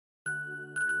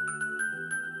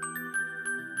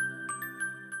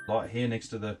light here next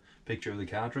to the picture of the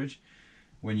cartridge.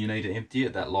 When you need to empty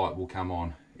it, that light will come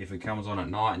on. If it comes on at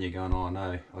night and you're going, oh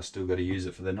no, I still got to use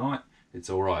it for the night, it's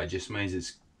all right. It just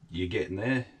means you're getting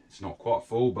there. It's not quite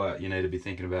full, but you need to be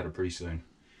thinking about it pretty soon.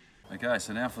 Okay,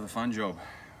 so now for the fun job.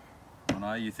 I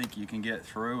know you think you can get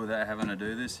through without having to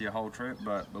do this your whole trip,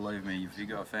 but believe me, if you've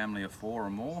got a family of 4 or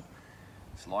more,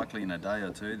 it's likely in a day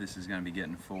or two this is going to be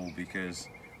getting full, because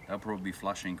they'll probably be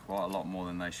flushing quite a lot more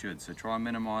than they should. So try and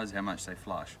minimize how much they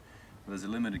flush. There's a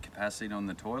limited capacity on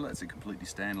the toilet. It's a completely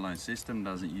standalone system,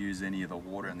 doesn't use any of the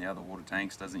water in the other water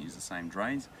tanks, doesn't use the same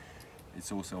drains.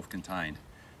 It's all self-contained.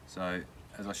 So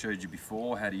as I showed you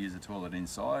before how to use the toilet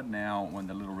inside, now when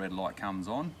the little red light comes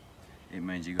on, it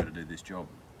means you've got to do this job.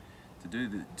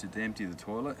 To empty the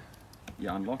toilet, you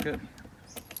unlock it,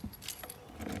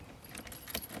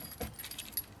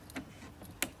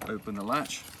 open the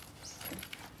latch,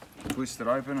 twist it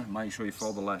open, make sure you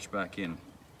fold the latch back in.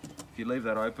 If you leave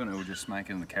that open, it will just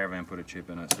smack it in the caravan, put a chip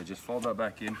in it. So just fold that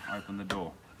back in, open the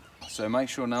door. So make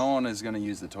sure no one is going to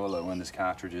use the toilet when this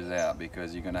cartridge is out,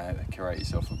 because you're going to create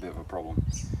yourself a bit of a problem.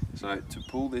 So to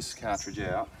pull this cartridge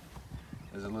out,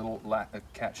 there's a little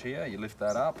catch here. You lift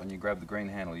that up and you grab the green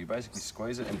handle. You basically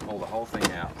squeeze it and pull the whole thing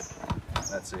out.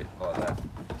 That's it, like that.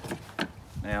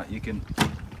 Now you can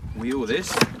wheel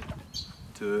this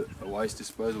to a waste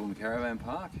disposal in the caravan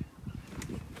park.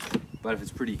 But if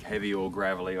it's pretty heavy or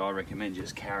gravelly, I recommend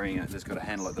just carrying it. It's got a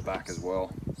handle at the back as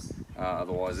well.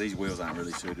 Otherwise, these wheels aren't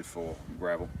really suited for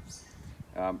gravel.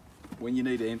 When you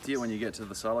need to empty it, when you get to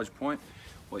the silage point,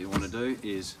 what you want to do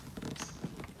is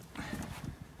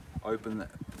open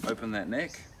that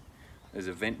neck. There's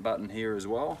a vent button here as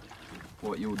well.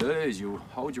 What you'll do is you'll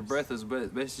hold your breath as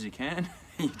best as you can.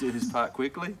 You do this part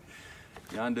quickly.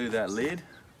 You undo that lid,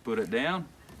 put it down.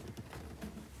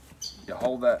 You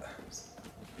hold that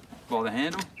by the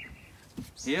handle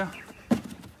here,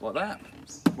 like that,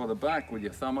 by the back with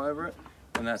your thumb over it.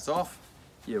 When that's off,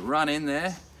 you run in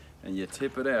there and you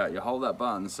tip it out. You hold that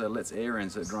button so it lets air in,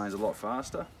 so it drains a lot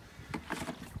faster.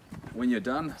 When you're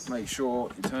done, make sure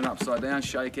you turn upside down,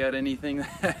 shake out anything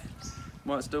that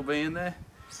might still be in there,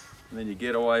 and then you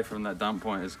get away from that dump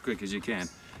point as quick as you can.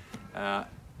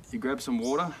 You grab some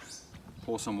water,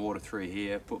 pour some water through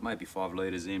here, put maybe 5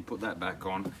 litres in, put that back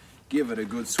on, give it a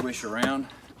good swish around.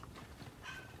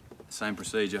 Same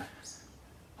procedure.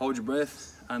 Hold your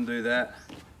breath, undo that,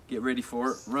 get ready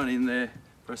for it, run in there,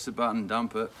 press the button,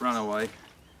 dump it, run away,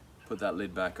 put that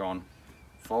lid back on,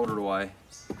 fold it away,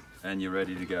 and you're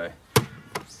ready to go.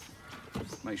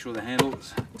 Make sure the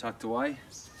handle's tucked away,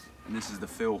 and this is the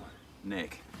fill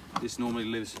neck. This normally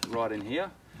lives right in here,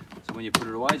 so when you put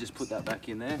it away, just put that back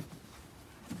in there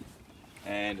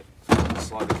and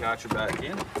slide the cartridge back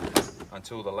in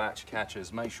until the latch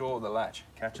catches. Make sure the latch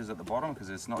catches at the bottom, because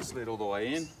it's not slid all the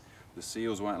way in. The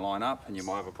seals won't line up and you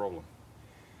might have a problem.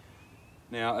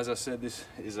 Now, as I said, this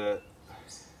is a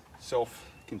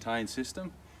self-contained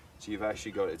system, so you've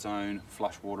actually got its own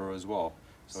flush water as well.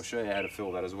 So I'll show you how to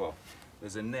fill that as well.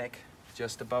 There's a neck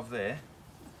just above there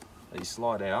that you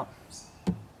slide out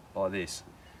like this.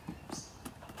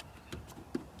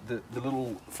 The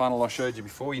little funnel I showed you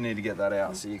before, you need to get that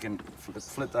out, so you can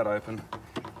flip that open,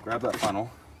 grab that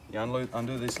funnel, you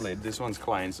undo this lid. This one's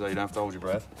clean, so you don't have to hold your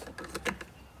breath.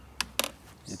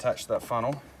 You attach that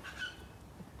funnel,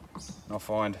 and I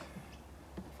find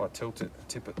if I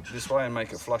tip it this way and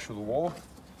make it flush with the wall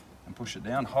and push it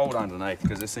down, hold underneath,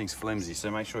 because this thing's flimsy, so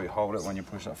make sure you hold it when you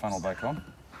push that funnel back on.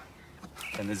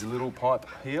 And there's a little pipe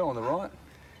here on the right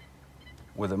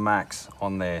with a max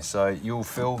on there, so you'll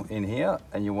fill in here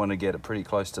and you want to get it pretty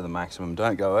close to the maximum.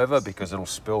 Don't go over, because it'll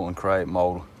spill and create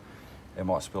mold. It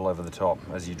might spill over the top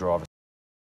as you drive it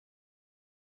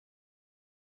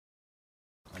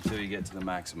until you get to the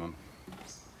maximum.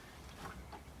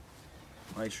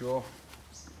 Make sure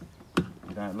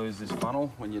you don't lose this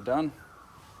funnel when you're done.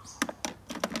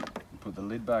 Put the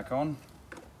lid back on,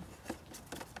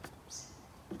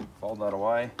 fold that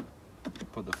away,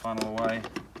 put the funnel away,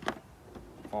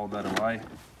 fold that away,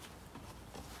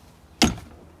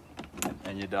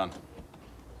 and you're done.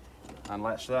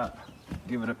 Unlatch that,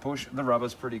 give it a push. The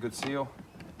rubber's pretty good seal.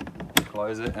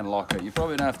 Close it and lock it. You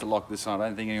probably don't have to lock this on. I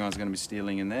don't think anyone's going to be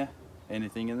stealing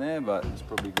anything in there, but it's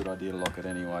probably a good idea to lock it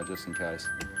anyway, just in case.